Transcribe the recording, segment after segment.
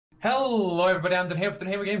Hello everybody, I'm Doonhamer from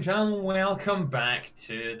Doonhamer Game Channel. Welcome back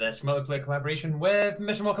to this multiplayer collaboration with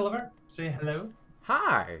MrMochalover. Say hello.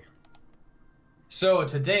 Hi. So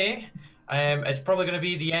today, it's probably going to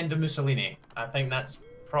be the end of Mussolini. I think that's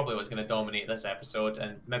probably what's going to dominate this episode,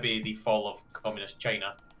 and maybe the fall of communist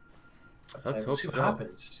China. But, Let's we'll hope see what so.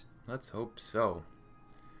 happens. Let's hope so.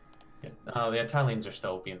 Yeah. The Italians are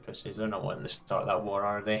still being pussies. They're not wanting to start that war,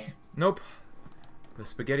 are they? Nope. The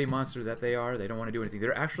spaghetti monster that they are, they don't want to do anything.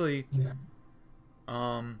 They're actually,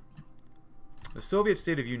 the Soviet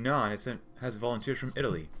state of Yunnan has volunteers from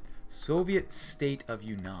Italy. Soviet state of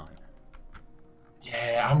Yunnan.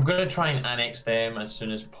 Yeah, I'm going to try and annex them as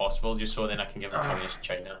soon as possible, just so then I can give them communist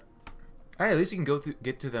China. Hey, at least you can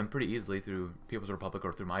get to them pretty easily through People's Republic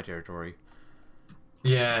or through my territory.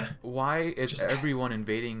 Yeah. Why is everyone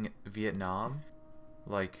invading Vietnam?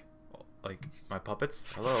 Like my puppets?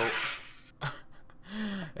 Hello.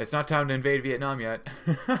 It's not time to invade Vietnam yet.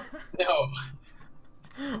 No.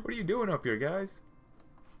 What are you doing up here, guys?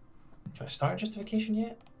 Do I start justification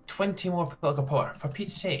yet? 20 more political power, for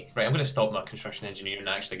Pete's sake. Right, I'm going to stop my construction engineer and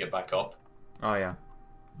actually get back up. Oh, yeah.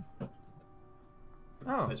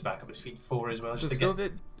 Oh. Let's back up to speed 4 as well. So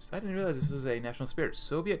Soviet, I didn't realize this was a national spirit.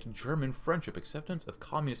 Soviet-German friendship, acceptance of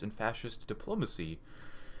communist and fascist diplomacy.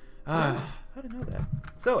 I didn't know that.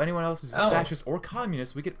 So anyone else who's fascist or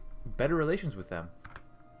communist, we get better relations with them.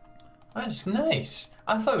 That's nice.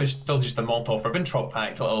 I thought it was still just a Molotov-Ribbentrop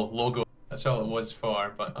Pact little logo. That's all it was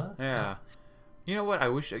for, but... Yeah. You know what? I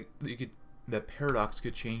wish that Paradox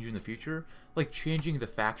could change in the future. Like changing the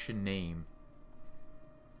faction name.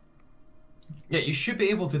 Yeah, you should be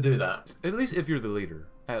able to do that. At least if you're the leader.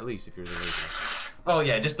 At least if you're the leader. Oh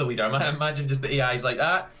yeah, just the leader. Imagine just the AI's like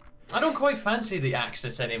that. I don't quite fancy the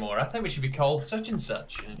Axis anymore. I think we should be called such and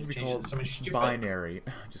such. You'd be called binary.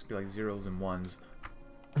 Just be like zeros and ones.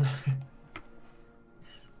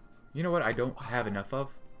 You know what I don't have enough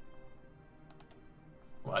of?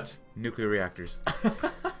 What? Nuclear reactors.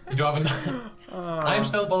 You don't have enough? I'm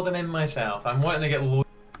still building in myself. I'm wanting to get loads.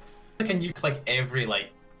 I can nuke like every,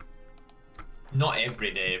 not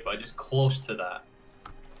every day, but just close to that.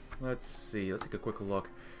 Let's see. Let's take a quick look.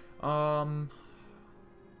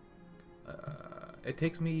 It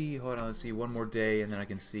takes me, hold on, let's see, one more day, and then I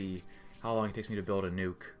can see how long it takes me to build a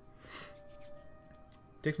nuke.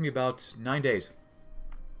 It takes me about 9 days.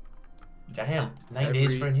 Damn, 9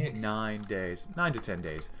 days for a nuke. 9 days. 9 to 10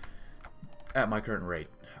 days. At my current rate.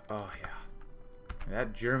 Oh, yeah.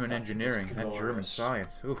 That German engineering, that German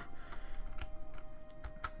science. Oof.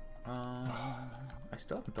 I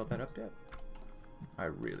still haven't built that up yet. I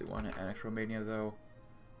really want to annex Romania, though.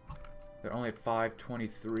 They're only at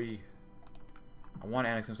 523. I want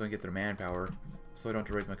to annex them so I can get their manpower, so I don't have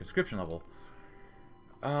to raise my conscription level.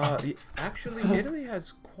 Actually, Italy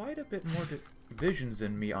has quite a bit more divisions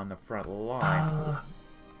than me on the front line.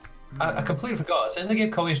 I completely forgot. Since I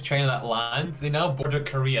gave Communist China that land, they now border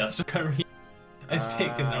Korea, so Korea is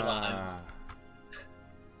taking their land.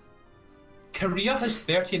 Korea has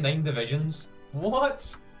 39 divisions.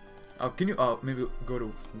 What? Can you maybe go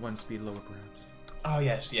to 1 speed lower, perhaps? Oh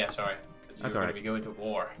yes, yeah, sorry. That's alright. We're going to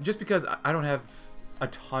war. Just because I don't have a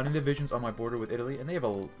ton of divisions on my border with Italy, and they have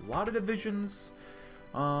a lot of divisions.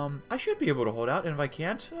 I should be able to hold out, and if I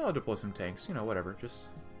can't, I'll deploy some tanks. You know, whatever. Just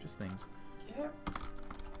things. Yeah.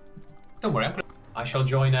 Don't worry, I shall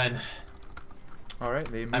join in.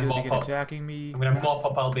 Alright, they immediately begin attacking me. I'm gonna mop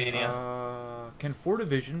up Albania. Can 4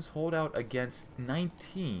 divisions hold out against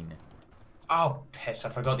 19? Oh, piss, I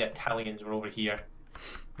forgot the Italians were over here.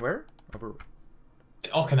 Where? Over...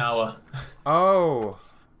 Okinawa. Oh.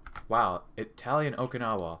 Wow, Italian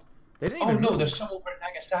Okinawa. They didn't even no, there's some over in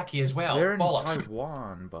Nagasaki as well. They're in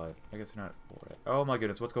Taiwan, but I guess they're not for it. Oh my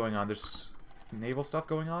goodness, what's going on? There's naval stuff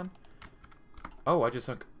going on? Oh, I just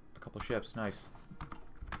sunk a couple of ships. Nice.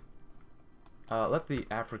 Let the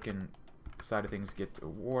African side of things get to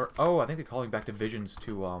war. Oh, I think they're calling back divisions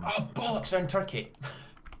to, Oh, bollocks, they're in Turkey.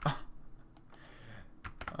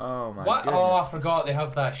 Oh my what? goodness. Oh, I forgot they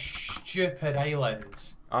have that stupid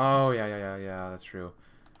island. Oh, yeah, that's true.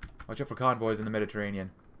 Watch out for convoys in the Mediterranean.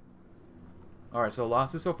 Alright, so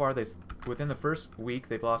losses so far, within the first week,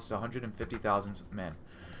 they've lost 150,000 men.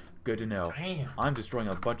 Good to know. Damn. I'm destroying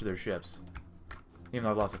a bunch of their ships. Even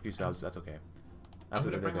though I've lost a few subs, that's okay. That's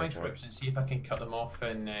I'm going to bring my troops and see if I can cut them off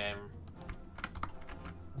in,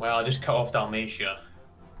 well, I'll just cut off Dalmatia.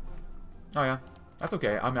 Oh yeah, that's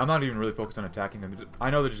okay. I'm not even really focused on attacking them. I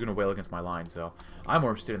know they're just going to wail against my line, so I'm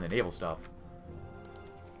more interested in the naval stuff.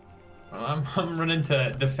 Well, I'm running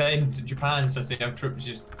to defend Japan since they have troops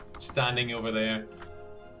just standing over there.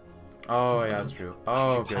 Oh yeah, that's true.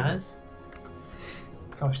 Oh Japan? goodness.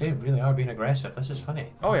 Gosh, they really are being aggressive. This is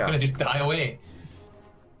funny. Oh, yeah. I'm gonna just die away.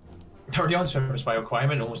 Already on service by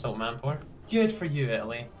requirement, almost out manpower. Good for you,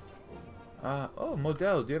 Italy. Oh,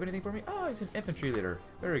 Model, do you have anything for me? Oh, he's an infantry leader.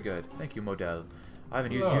 Very good. Thank you, Model. I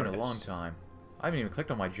haven't used you in a long time. I haven't even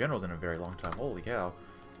clicked on my generals in a very long time. Holy cow.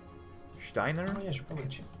 Steiner? Oh, yes,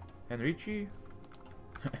 Republic. Henrici?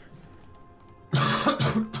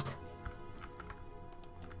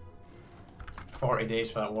 40 days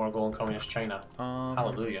for that war going communist China.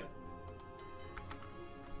 Hallelujah.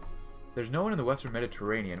 There's no one in the Western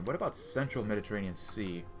Mediterranean. What about Central Mediterranean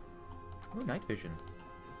Sea? Oh, night vision.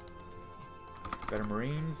 Better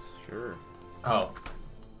Marines? Sure. Oh.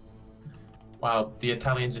 Wow, the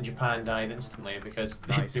Italians in Japan died instantly because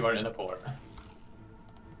they weren't in a port.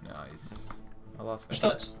 Nice. I lost.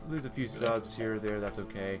 Lose a few Good. subs here, there. That's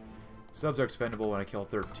okay. Subs are expendable when I kill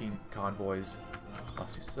 13 convoys.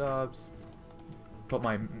 Lost 2 subs. Put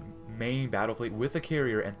my main battle fleet with a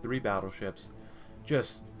carrier and 3 battleships,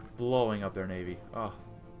 just blowing up their navy. Oh.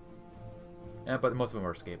 Yeah, but most of them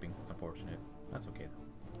are escaping. It's unfortunate. That's okay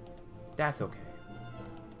though. That's okay.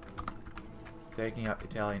 Taking out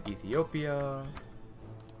Italian Ethiopia.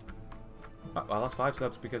 Oh, I lost 5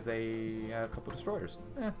 subs because they had a couple destroyers.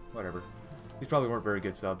 Whatever. These probably weren't very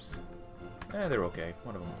good subs. They were okay.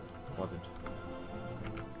 One of them wasn't.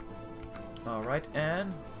 Alright,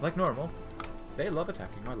 and like normal, they love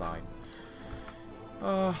attacking my line.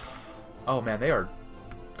 Oh man, they are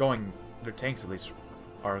going, their tanks at least,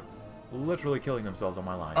 are literally killing themselves on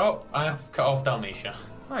my line. Oh, I've cut off Dalmatia.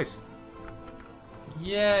 Nice.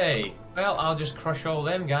 Yay! Well, I'll just crush all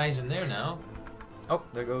them guys in there now. Oh,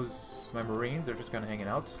 there goes my Marines. They're just kind of hanging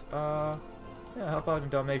out. Yeah, help out in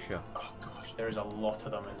Dalmatia. Oh gosh, there's a lot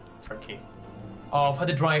of them in Turkey. Oh, I've had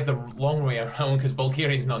to drive the long way around because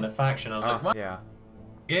Bulgaria's not in the faction. I was like, what? Yeah.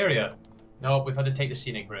 Bulgaria? No, we've had to take the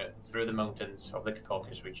scenic route through the mountains of the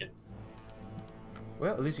Caucasus region.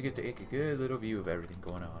 Well, at least you get to take a good little view of everything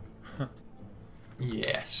going on.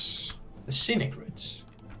 Yes. The scenic routes.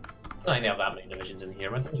 I don't think they have that many divisions in here.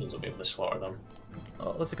 My divisions will be able to slaughter them.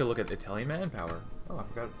 Oh, let's take a look at Italian manpower. Oh, I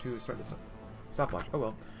forgot to start the stopwatch. Oh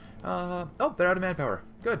well. Oh, they're out of manpower.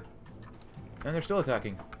 Good. And they're still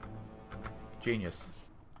attacking. Genius.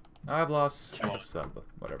 I've lost a sub.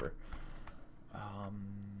 Whatever.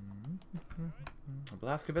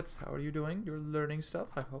 Blaskovitz, how are you doing? You're learning stuff?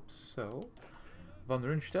 I hope so. Von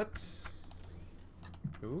Rundstedt.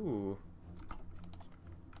 Ooh.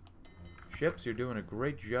 Ships, you're doing a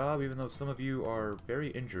great job, even though some of you are very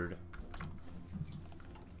injured.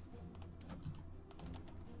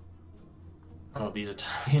 Oh, these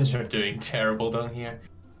Italians are doing terrible down here.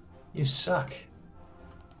 You suck.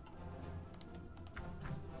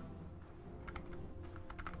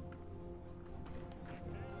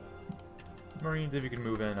 Marines, if you can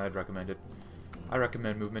move in, I'd recommend it. I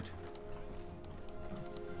recommend movement.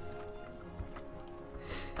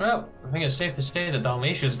 Well, I think it's safe to say that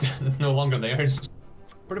Dalmatia's no longer theirs.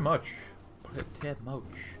 Pretty much. Pretty much.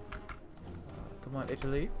 Come on,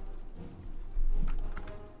 Italy.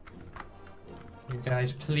 You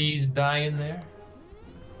guys please die in there.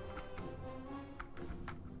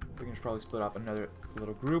 We can just probably split up another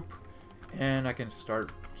little group, and I can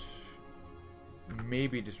start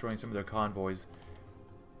maybe destroying some of their convoys.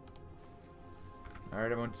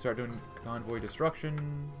 Alright, everyone start doing convoy destruction.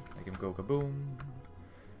 Make him go kaboom.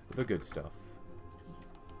 The good stuff.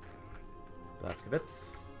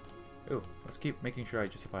 Blaskovitz. Ooh, let's keep making sure I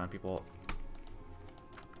justify on people.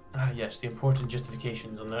 Ah, yes, the important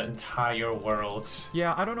justifications on the entire world.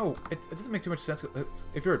 Yeah, I don't know. It doesn't make too much sense.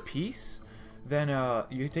 If you're at peace, then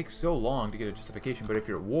you take so long to get a justification, but if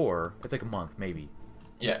you're at war, it's like a month, maybe.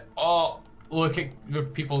 Yeah. Oh, look at the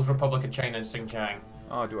People's Republic of China and Xinjiang.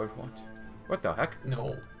 Oh, do I want? What the heck?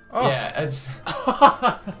 No. Oh. Yeah, it's...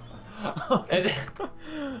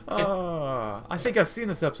 I think I've seen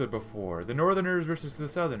this episode before. The Northerners versus the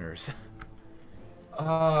Southerners.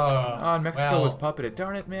 And Mexico was puppeted.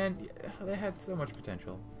 Darn it, man. They had so much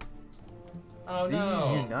potential. Oh,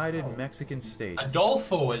 These United Mexican States.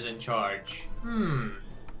 Adolfo is in charge.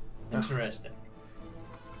 Interesting.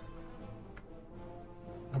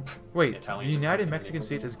 Wait, the United Mexican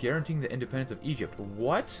States is guaranteeing the independence of Egypt.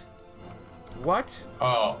 What? What?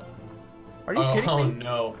 Oh. Are you kidding me? Oh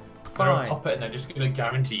no. Fine. They're a puppet and they're just gonna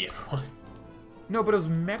guarantee everyone. No, but it was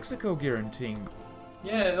Mexico guaranteeing.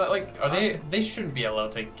 Yeah, like, are they shouldn't be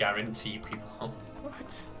allowed to guarantee people.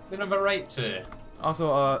 What? They don't have a right to.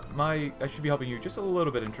 Also, I should be helping you just a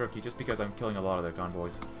little bit in Turkey, just because I'm killing a lot of their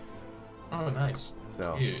convoys. Oh, nice.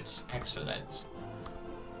 So. Good. Excellent.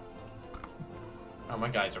 Oh, my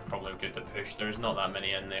guys are probably good to push. There's not that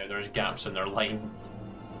many in there. There's gaps in their line.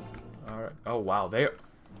 Alright. Oh, wow. They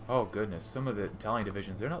Oh goodness, some of the Italian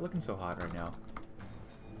divisions, they're not looking so hot right now.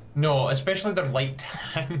 No, especially their light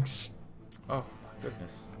tanks. Oh my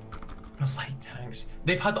goodness. Their light tanks.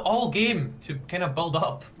 They've had all game to kind of build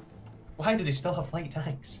up. Why do they still have light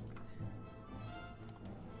tanks?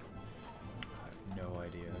 I have no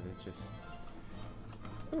idea. It's just...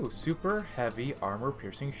 Oh, super heavy armor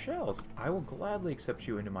piercing shells. I will gladly accept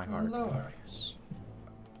you into my heart. Glorious.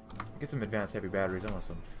 Get some advanced heavy batteries. I want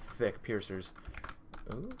some thick piercers.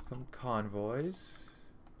 Oh, some convoys.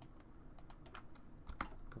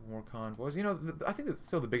 Couple more convoys. You know, I think that's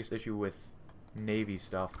still the biggest issue with Navy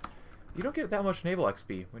stuff. You don't get that much naval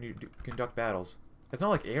XP when you conduct battles. It's not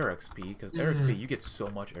like air XP, because air XP, you get so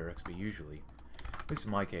much air XP usually. At least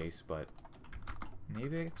in my case, but...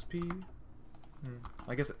 Navy XP?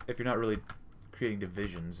 I guess if you're not really creating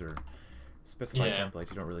divisions or specified templates,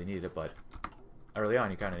 you don't really need it, but early on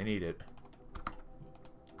you kind of need it.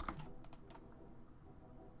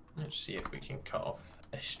 Let's see if we can cut off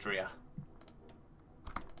Istria.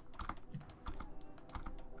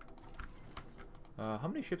 How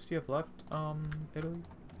many ships do you have left, Italy?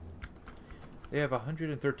 They have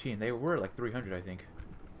 113. They were at like 300, I think.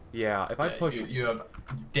 Yeah, if I push... You have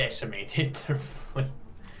decimated their fleet.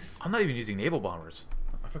 I'm not even using naval bombers.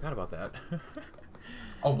 I forgot about that.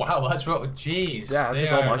 Oh wow, that's what... Jeez. Yeah, that's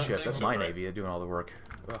just all my ships. That's my navy doing all the work.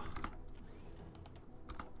 Ugh.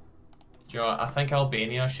 Do you know what? I think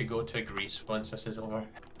Albania should go to Greece once this is over.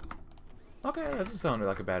 Okay, that doesn't sound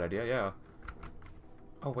like a bad idea, yeah.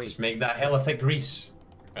 Oh, wait. Just make that Helletic Greece.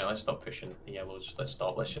 Right, let's stop pushing the yellows. Let's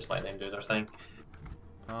stop. Let's just let them do their thing.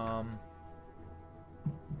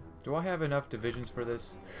 Do I have enough divisions for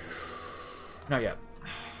this? Not yet.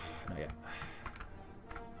 Not yet.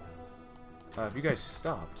 Have you guys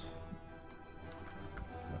stopped?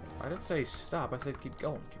 I didn't say stop. I said keep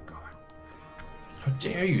going. Keep going. How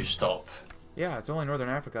dare you stop? Yeah, it's only Northern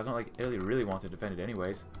Africa. It's not like Italy really wants to defend it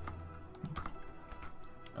anyways.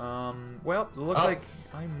 Well, it looks like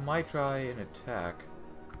I might try an attack.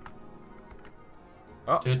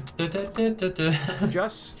 Oh.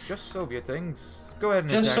 Just Soviet things. Go ahead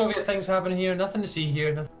and attack. Just Soviet things happening here. Nothing to see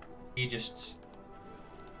here. Nothing. You just...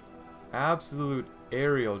 Absolute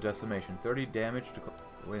aerial decimation. 30 damage to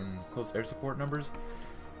when close air support numbers.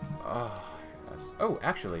 Oh, yes. Oh,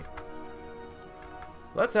 actually.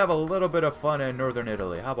 Let's have a little bit of fun in Northern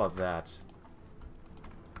Italy. How about that?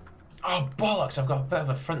 Oh, bollocks. I've got a bit of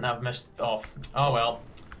a front that I've missed off. Oh, well.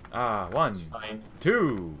 One, fine.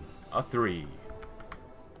 2, 3.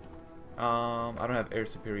 I don't have air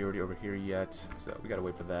superiority over here yet, so we gotta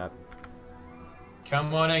wait for that.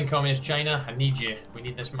 Come on in, Communist China. I need you. We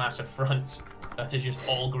need this massive front. That is just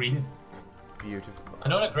all green. Beautiful. I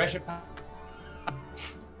know an aggression.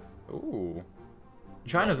 Ooh.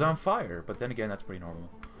 China's on fire, but then again, that's pretty normal.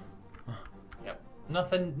 Yep.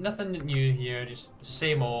 Nothing new here. Just the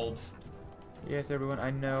same old. Yes, everyone,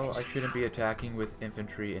 I know I shouldn't be attacking with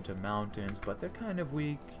infantry into mountains, but they're kind of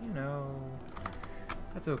weak, you know.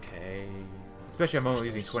 That's okay. Especially I'm only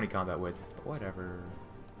using 20 combat width, but whatever.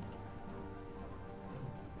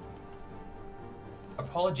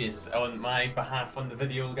 Apologies on my behalf on the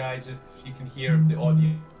video, guys, if you can hear the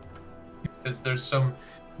audio. Because there's some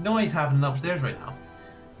noise happening upstairs right now.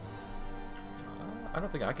 I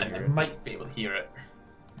don't think I can And hear I it. might be able to hear it.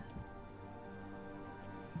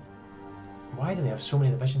 Why do they have so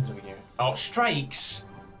many divisions over here? Oh, strikes!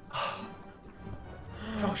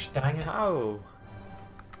 Gosh dang it. How?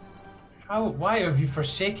 Why have you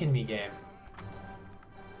forsaken me, game?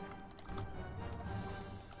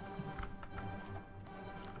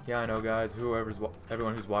 Yeah, I know, guys.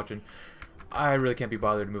 Everyone who's watching, I really can't be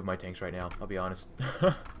bothered to move my tanks right now. I'll be honest.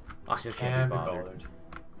 I just can't be bothered.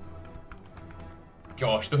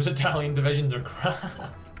 Gosh, those Italian divisions are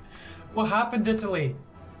crap. What happened, Italy?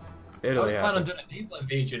 I was planning on doing a naval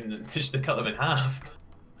invasion just to cut them in half.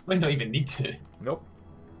 Might not even need to. Nope.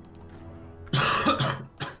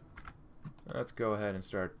 Let's go ahead and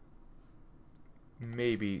start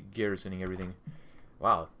maybe garrisoning everything.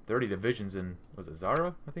 Wow, 30 divisions in, was it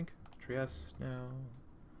Zara, I think? Trieste now.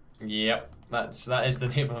 Yep, that is the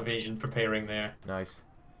naval invasion preparing there. Nice.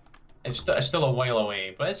 It's still a while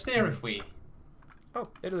away, but it's there if we... Oh,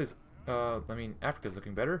 Italy's, I mean, Africa's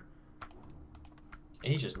looking better.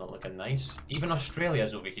 Asia's not looking nice. Even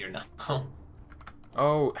Australia's over here now.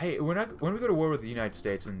 Oh, hey, when we go to war with the United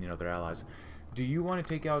States and, you know, their allies, do you want to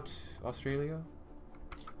take out Australia?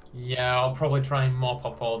 Yeah, I'll probably try and mop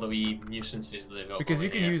up all the wee nuisances that they've got. Because you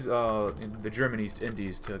can here. use the German East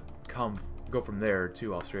Indies to go from there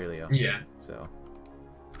to Australia. Yeah. So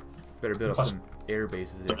better build up some air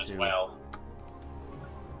bases there as too. well.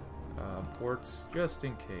 Ports just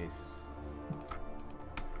in case.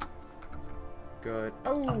 good.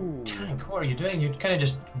 Oh! Tank, what are you doing? You kind of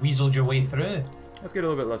just weaseled your way through. Let's get a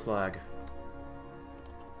little bit less lag.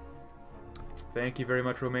 Thank you very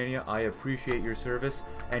much, Romania. I appreciate your service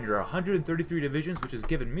and your 133 divisions, which has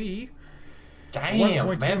given me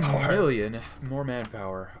 1.2 million more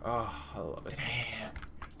manpower. Oh, I love it. Damn.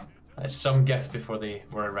 That's some gift before they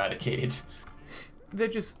were eradicated. They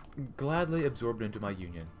just gladly absorbed into my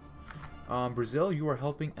union. Brazil, you are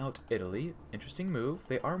helping out Italy. Interesting move.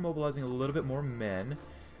 They are mobilizing a little bit more men,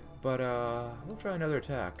 but we'll try another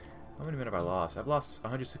attack. How many men have I lost? I've lost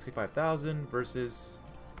 165,000 versus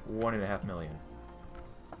 1.5 million.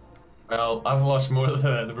 Well, I've lost more to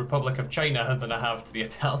the Republic of China than I have to the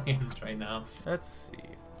Italians right now. Let's see.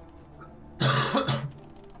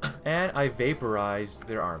 And I vaporized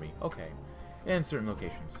their army. Okay. In certain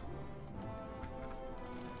locations.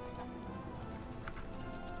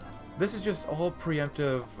 This is just all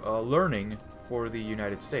preemptive learning for the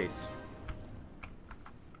United States.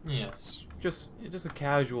 Yes. Just a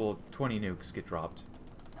casual 20 nukes get dropped.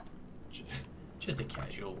 Just the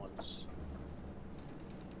casual ones.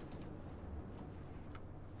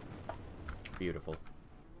 Beautiful.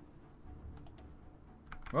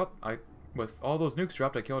 Well, with all those nukes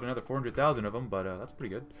dropped, I killed another 400,000 of them, but that's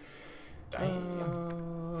pretty good.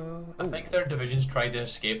 I think their divisions tried to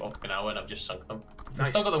escape Okinawa and I've just sunk them. Nice. I've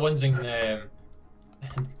still got the ones in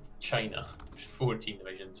China. 14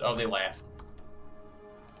 divisions. Oh, they left.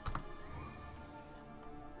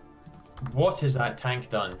 What has that tank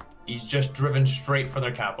done? He's just driven straight for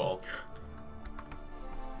their capital.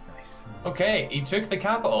 Nice. Okay, he took the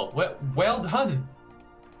capital. Well done.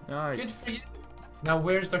 Nice. Good for you. Now,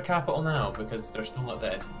 where's their capital now? Because they're still not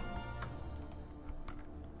dead.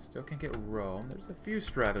 Still can't get Rome. There's a few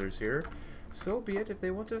stragglers here. So be it if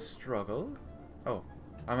they want to struggle. Oh,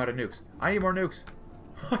 I'm out of nukes. I need more nukes.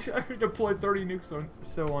 I deployed 30 nukes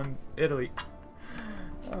on Italy.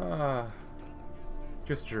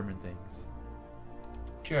 Just German things.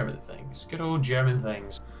 German things. Good old German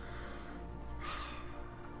things.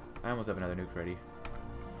 I almost have another nuke ready.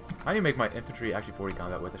 I need to make my infantry actually 40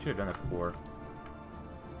 combat with. I should have done that before.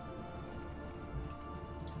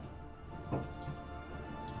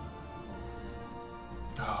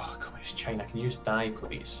 Oh, Communist China, can you just die,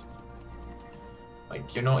 please?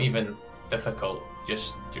 Like, you're not even difficult. You're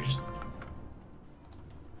just...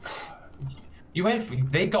 You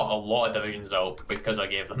went... They got a lot of divisions out because I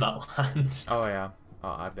gave them that land. Oh, yeah.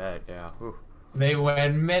 Oh, I bet, yeah. Ooh. They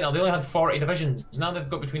went mental. They only had 40 divisions. Now they've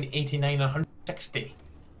got between 89 and 160.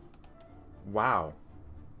 Wow.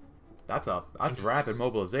 That's rapid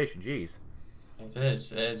mobilization, jeez. It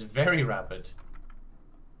is. It is very rapid.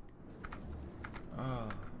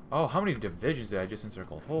 Oh, how many divisions did I just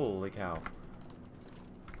encircle? Holy cow.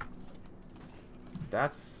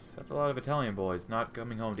 That's a lot of Italian boys not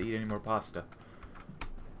coming home to eat any more pasta.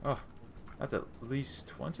 Oh, that's at least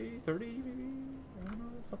 20, 30, maybe? I don't know,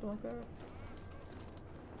 something like that.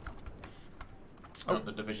 Oh,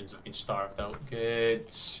 the divisions have been starved out.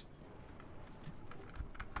 Good.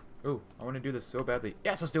 Ooh, I want to do this so badly.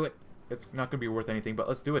 Yes, let's do it! It's not going to be worth anything, but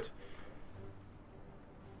let's do it.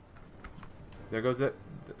 There goes the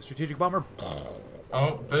strategic bomber.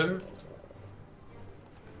 Oh, boom.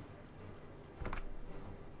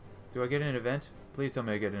 Do I get an event? Please tell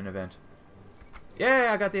me I get an event.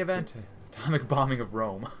 Yeah, I got the event. Atomic bombing of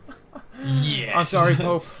Rome. Yes. I'm sorry,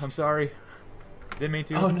 Pope. I'm sorry. Didn't mean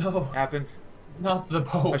to. Oh no. Happens. Not the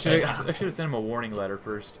Pope. I should have sent him a warning letter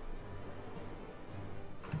first.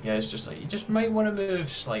 Yeah, it's just like, you just might want to move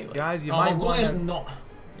slightly. Guys, you might want to, not...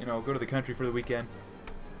 you know, go to the country for the weekend.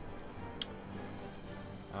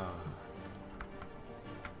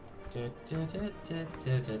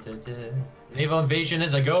 Naval invasion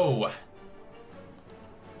is a go.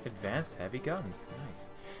 Advanced heavy guns. Nice.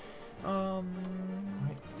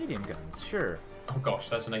 Medium guns. Sure. Oh gosh,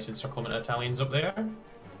 that's a nice encirclement of Italians up there.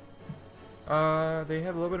 They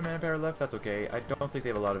have a little bit of manpower left. That's okay. I don't think they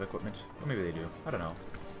have a lot of equipment. Or maybe they do. I don't know.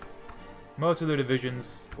 Most of their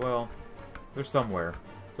divisions, well, they're somewhere.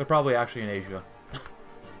 They're probably actually in Asia.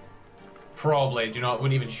 Probably. Do you know, it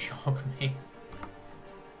wouldn't even shock me.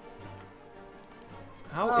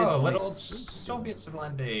 How is my little Soviets have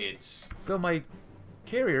landed. So my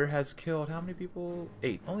carrier has killed how many people?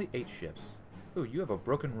 8. Only 8 ships. Ooh, you have a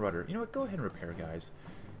broken rudder. You know what? Go ahead and repair, guys.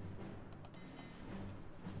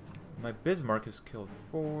 My Bismarck has killed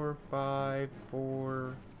 4, 5,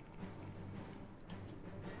 4.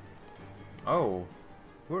 Oh,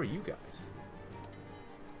 who are you guys?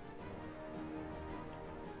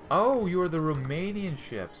 Oh, you are the Romanian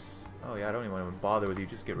ships. Oh yeah, I don't even want to bother with you.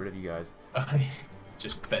 Just get rid of you guys.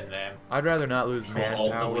 Just been them. I'd rather not lose Control,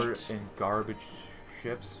 manpower delete. in garbage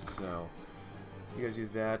ships, so... You guys do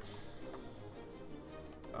that.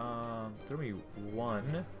 Throw me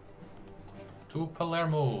one. To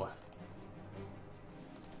Palermo.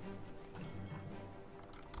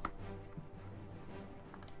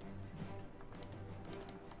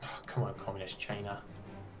 Oh, come on, Communist China.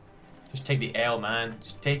 Just take the L, man.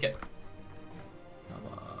 Just take it.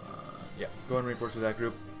 Come on. Yeah, go and reinforce with that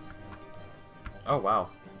group. Oh, wow.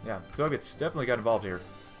 Yeah, Soviets definitely got involved here.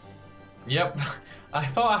 Yep. I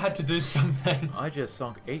thought I had to do something. I just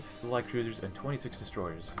sunk 8 light cruisers and 26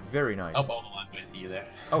 destroyers. Very nice. Up all the way with you there.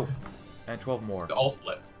 Oh, and 12 more. The alt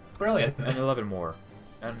flip. Brilliant. And 11 more.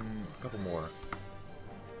 And a couple more.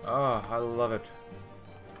 Oh, I love it.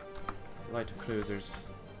 Light cruisers.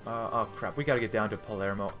 Oh crap, we gotta get down to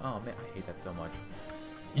Palermo. Oh man, I hate that so much.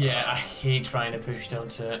 Yeah, I hate trying to push down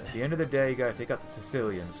to it. At the end of the day, you gotta take out the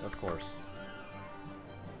Sicilians, of course.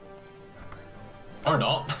 Or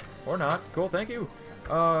not. Or not. Cool, thank you.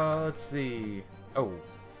 Let's see. Oh.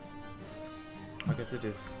 I guess it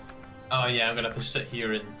is... Oh yeah, I'm gonna have to sit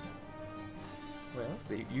here and...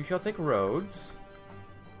 Well, you shall take Rhodes.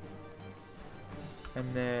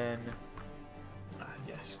 And then... Ah,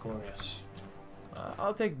 yes, glorious.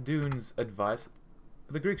 I'll take Dune's advice.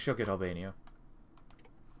 The Greeks shall get Albania.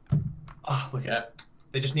 Ah, look at it.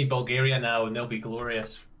 They just need Bulgaria now and they'll be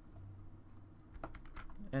glorious.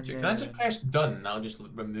 And Can then... I just press done? That'll just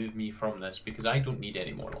remove me from this because I don't need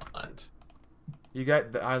any more land. You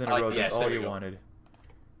got the island of Rhodes, yes, that's all there we you go. wanted.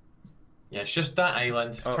 Yeah, it's just that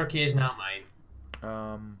island. Oh. Turkey is now mine.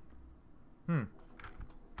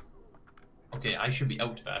 Okay, I should be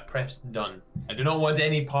out of it. I pressed done. I do not want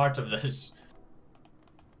any part of this.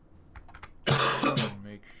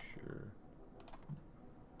 Make sure.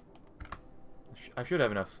 I should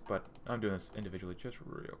have enough, but I'm doing this individually just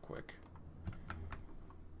real quick.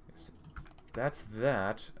 That's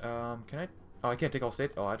that. Can I... Oh, I can't take all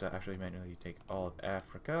states? Oh, I have to actually manually take all of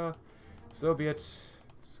Africa. So be it.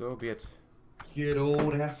 So be it. Good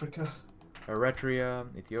old Africa. Eritrea,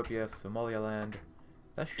 Ethiopia, Somaliland.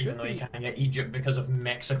 That should Even though be... you can't get Egypt because of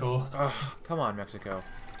Mexico. Ugh, come on, Mexico.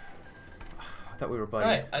 I thought we were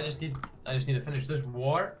buddies. Right, I just need to finish this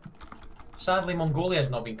war. Sadly, Mongolia has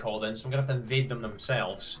not been called in, so I'm gonna have to invade them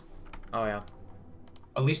themselves. Oh, yeah.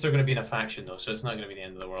 At least they're gonna be in a faction though, so it's not gonna be the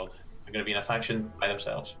end of the world. They're gonna be in a faction by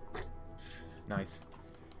themselves. Nice.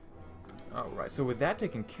 Alright, so with that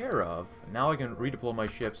taken care of, now I can redeploy my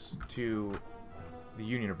ships to the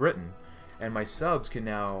Union of Britain, and my subs can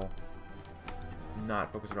now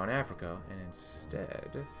not focus around Africa, and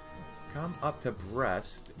instead come up to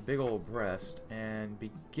Brest, big old Brest, and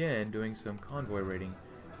begin doing some convoy raiding.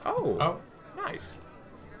 Oh, nice.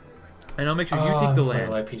 And I'll make sure you take the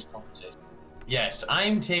land. Yes,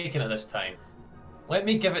 I'm taking it this time. Let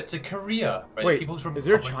me give it to Korea. Right? Wait, People's is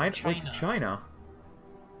there a Republic China? of Wait, China?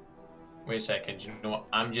 Wait a second, you know what?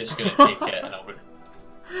 I'm just gonna take it and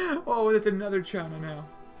I'll... Oh, that's another China now.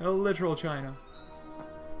 A literal China.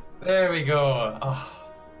 There we go. Oh.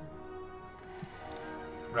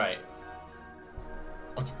 Right.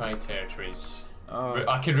 Occupied territories. Oh.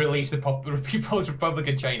 I could release the People's Republic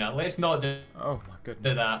of China. Let's not do Oh my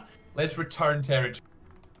goodness. that. Let's return territory.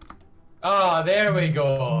 Ah, there we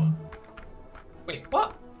go. Wait,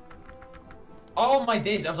 what? All my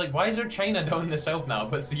days, I was like, why is there China down in the south now?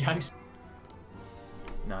 But it's the Yangtze.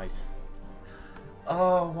 Nice.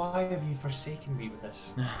 Oh, why have you forsaken me with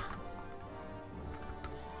this?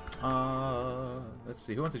 Let's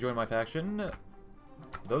see. Who wants to join my faction?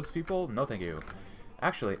 Those people? No, thank you.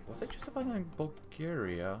 Actually, was I justifying in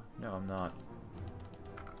Bulgaria? No, I'm not.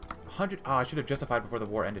 100. Oh, I should have justified before the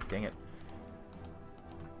war ended. Dang it.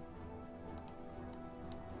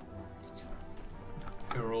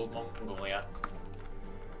 Poor old Mongolia.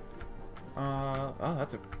 Oh,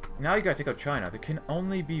 that's a... Now you gotta take out China. There can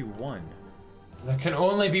only be one. There can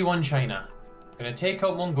only be one China. I'm gonna take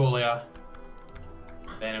out Mongolia.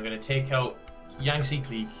 Then I'm gonna take out Yangtze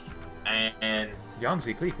Clique. And...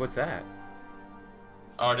 Yangtze Clique, what's that?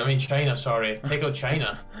 Oh, I mean China, sorry. Take out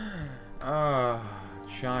China.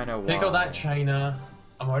 China, why? Take out that China.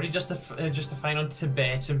 I'm already justifying on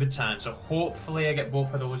Tibet and Bhutan, so hopefully I get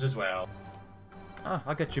both of those as well.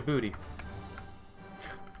 I'll get Djibouti.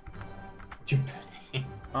 Djibouti.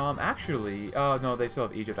 Actually, no, they still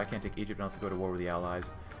have Egypt. I can't take Egypt unless I go to war with the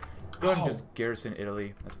Allies. Go ahead and just garrison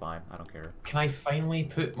Italy. That's fine. I don't care. Can I finally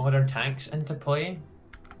put modern tanks into play?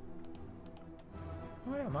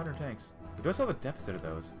 Oh yeah, modern tanks. We do also have a deficit of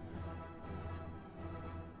those.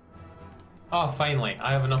 Oh, finally.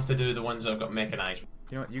 I have enough to do the ones that I've got mechanized.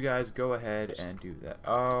 You know what? You guys go ahead and do that.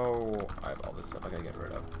 Oh, I have all this stuff I gotta get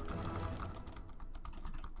rid of.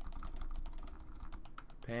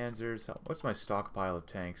 Panzers. What's my stockpile of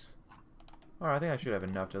tanks? Alright, I think I should have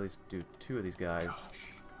enough to at least do 2 of these guys. Gosh,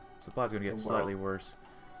 Supply's gonna get slightly worse.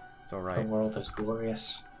 It's the alright. world is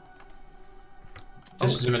glorious.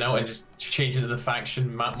 Just zooming out and just changing to the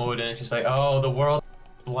faction map mode, and it's just like, oh, the world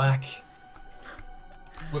is black.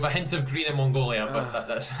 With a hint of green in Mongolia, but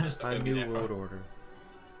that's not A gonna be new there world for. order.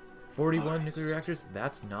 41 Nice. nuclear reactors?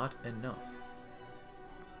 That's not enough.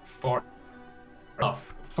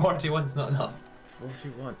 Enough. 41's not enough.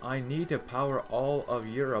 41. I need to power all of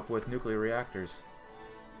Europe with nuclear reactors.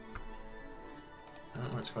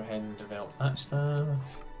 Let's go ahead and develop that stuff.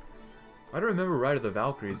 I don't remember Ride of the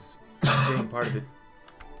Valkyries being part of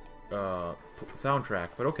the soundtrack,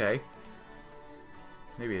 but okay.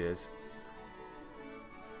 Maybe it is.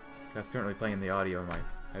 That's currently playing the audio in my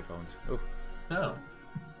headphones. Oh, No.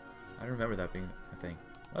 I don't remember that being a thing.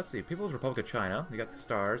 Let's see. People's Republic of China. You got the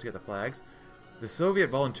stars, you got the flags. The Soviet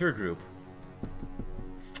Volunteer Group.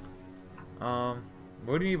 What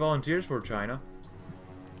do you need volunteers for, China?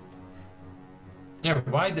 Yeah,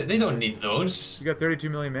 why? They don't need those. You got 32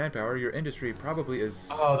 million manpower. Your industry probably is...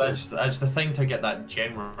 Oh, that's the thing to get that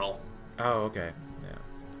general. Oh, okay. Yeah.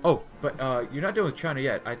 Oh, but you're not done with China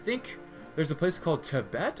yet. I think there's a place called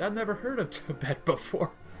Tibet. I've never heard of Tibet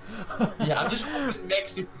before. Yeah, I'm just hoping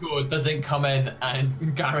Mexico doesn't come in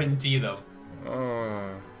and guarantee them.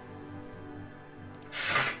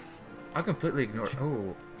 I completely ignored...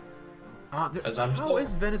 Oh. As I'm How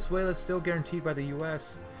is Venezuela still guaranteed by the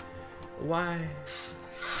U.S.? Why?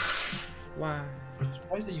 Why?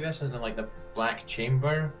 Why is the US has like the black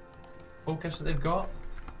chamber focus that they've got?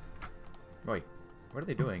 Wait, what are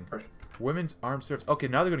they doing? Women's armed service. Okay,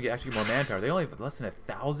 now they're gonna get actually more manpower. They only have less than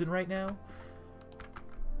 1,000 right now.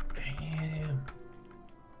 Damn.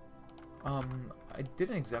 I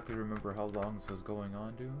didn't exactly remember how long this was going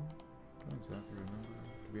on, dude. I don't exactly remember,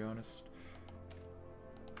 to be honest.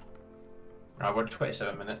 We're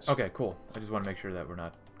 27 minutes. Okay, cool. I just want to make sure that we're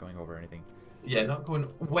not going over anything. Yeah, not going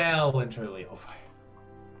well and truly over.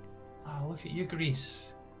 Oh, look at you,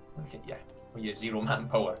 Greece. Look at you. Well, you 0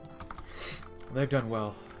 manpower. They've done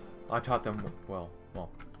well. I taught them well.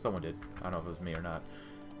 Well, someone did. I don't know if it was me or not.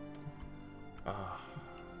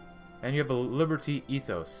 And you have a liberty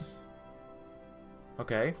ethos.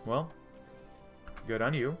 Okay, well, good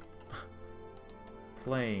on you.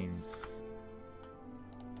 Planes.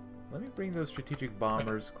 Let me bring those strategic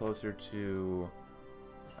bombers closer to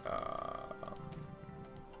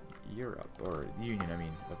Europe, or Union, I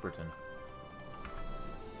mean, of Britain.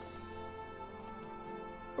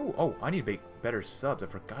 Oh, I need to make better subs. I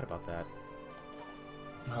forgot about that.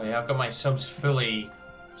 Oh yeah, I've got my subs fully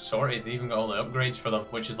sorted. They even got all the upgrades for them,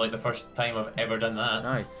 which is like the first time I've ever done that.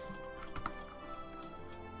 Nice.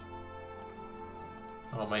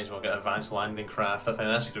 Oh, might as well get advanced landing craft. I think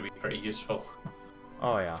that's going to be pretty useful.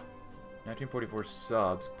 Oh yeah. 1944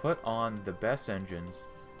 subs. Put on the best engines,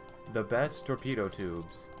 the best torpedo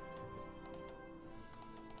tubes,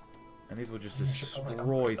 and these will just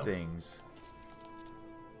destroy things.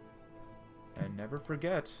 And never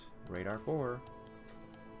forget, Radar 4.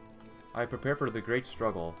 I prepare for the great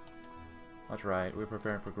struggle. That's right, we're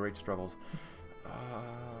preparing for great struggles.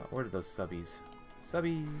 Where are those subbies?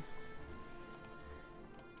 Subbies!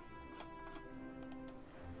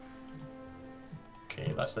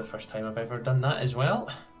 Okay, that's the first time I've ever done that as well.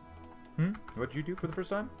 What did you do for the first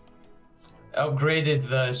time? Upgraded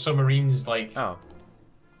the submarines, like, Oh.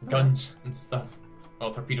 guns and stuff.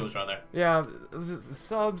 Well, torpedoes, rather. Yeah, the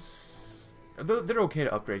subs... They're okay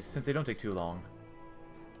to upgrade, since they don't take too long.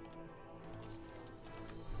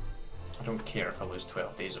 I don't care if I lose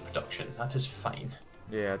 12 days of production. That is fine.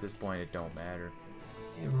 Yeah, at this point it don't matter.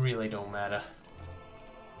 It really don't matter.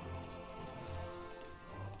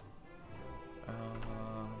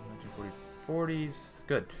 1940s.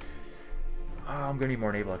 Good. I'm gonna need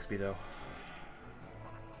more naval XP though.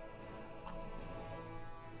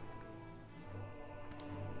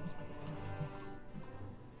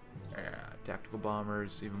 Yeah, tactical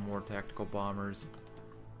bombers, even more tactical bombers.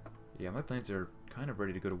 Yeah, my planes are kind of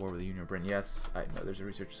ready to go to war with the Union of Britain. Yes, I know there's a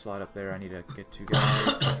research slot up there. I need to get 2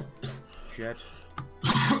 guys. Jet.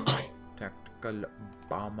 Tactical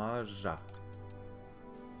bombers.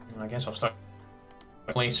 I guess I'll start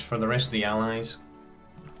a place for the rest of the allies.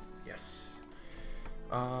 Yes.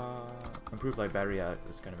 Improved light battery, yeah,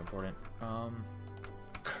 that's kind of important.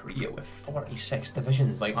 Korea with 46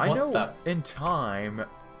 divisions, like, I what know the... in time,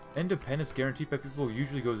 independence guaranteed by people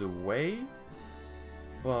usually goes away,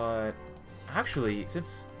 but actually,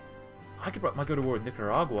 since I might go to war with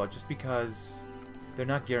Nicaragua just because they're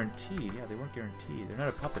not guaranteed. Yeah, they weren't guaranteed. They're not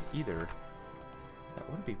a puppet either. That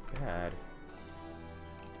wouldn't be bad.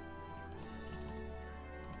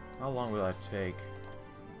 How long will that take?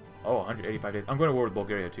 Oh, 185 days. I'm going to war with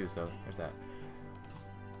Bulgaria too, so there's that.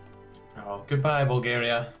 Oh, goodbye,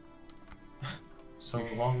 Bulgaria. So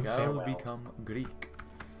You long shall farewell. become Greek.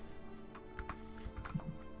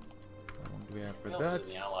 How long do we have for What else that? is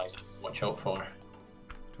in the Allies to watch out for?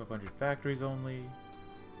 1,200 factories only.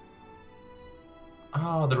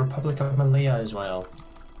 Oh, the Republic of Malaya as well.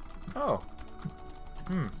 Oh.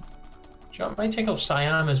 Hmm. John might take out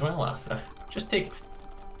Siam as well after. Just take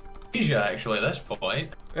Asia actually at this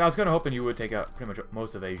point. Yeah, I was kind of hoping you would take out pretty much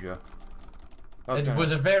most of Asia. It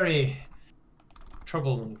was a very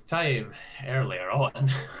troubling time earlier on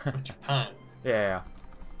with Japan. Yeah.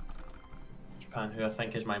 Japan, who I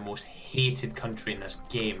think is my most hated country in this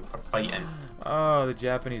game for fighting. Oh, the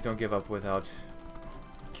Japanese don't give up without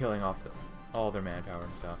killing off all their manpower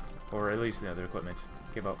and stuff. Or at least, you know, their equipment.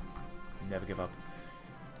 Give up. Never give up.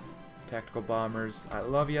 Tactical bombers. I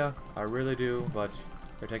love ya. I really do, but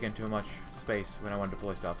they're taking too much space when I want to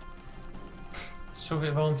deploy stuff.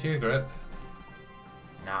 Soviet volunteer group.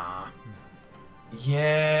 Nah.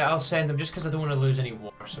 Yeah, I'll send them just because I don't want to lose any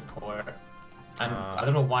war support. And I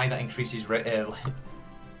don't know why that increases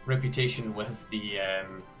reputation with the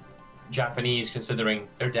Japanese, considering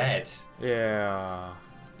they're dead. Yeah.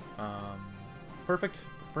 Perfect.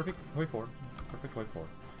 Perfect. Way forward. Perfect way forward.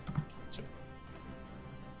 So,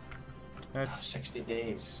 That's 60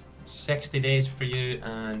 days. 60 days for you,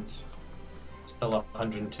 and still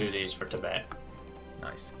 102 days for Tibet.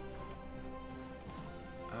 nice.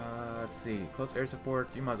 Let's see. Close air support.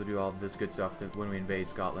 You might as well do all this good stuff when we invade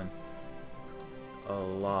Scotland. A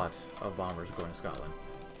lot of bombers going to Scotland.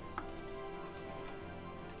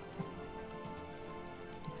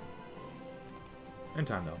 In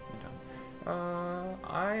time, though. In time.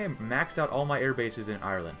 I maxed out all my air bases in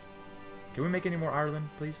Ireland. Can we make any more Ireland,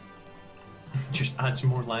 please? Just add some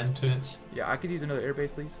more land to it. Yeah, I could use another air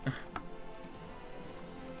base, please.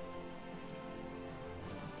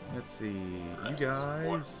 Let's see. You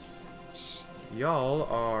guys... Y'all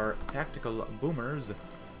are tactical boomers.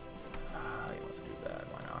 Let's do that.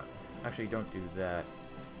 Why not? Actually, don't do that.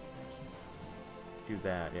 Do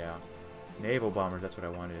that, yeah. Naval bombers, that's what I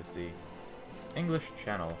wanted to see. English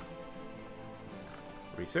Channel.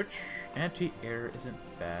 Research. Anti-air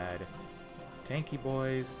isn't bad. Tanky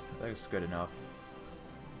boys, that's good enough.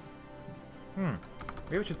 Maybe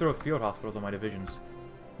we should throw field hospitals on my divisions.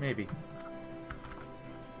 Maybe.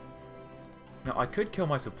 Now, I could kill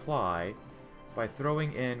my supply by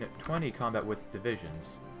throwing in 20 combat with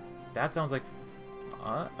divisions. That sounds like...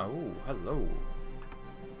 oh, hello.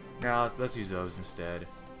 Now, let's use those instead.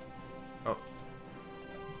 Oh.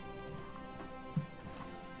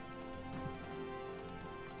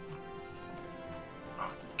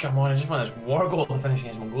 Come on, I just want this war goal to finish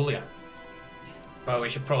against Mongolia. But we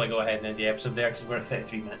should probably go ahead and end the episode there because we're at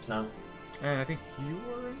 33 minutes now. And I think you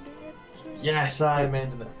were ending it? Yes, I'm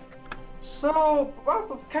ending it. So,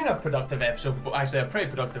 well, kind of productive episode. Actually, a pretty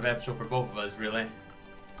productive episode for both of us, really.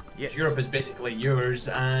 Yes. Europe is basically yours,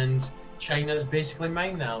 and China's basically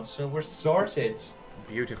mine now, so we're sorted.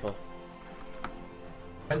 Beautiful.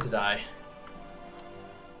 When to die.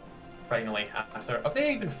 Finally, after... Have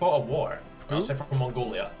they even fought a war? Who? Except for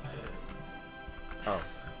Mongolia. Oh.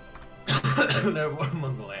 They're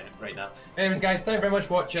Mongolia right now. Anyways, guys, thank you very much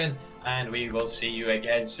for watching, and we will see you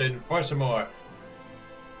again soon for some more.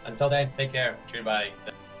 Until then, take care. Goodbye.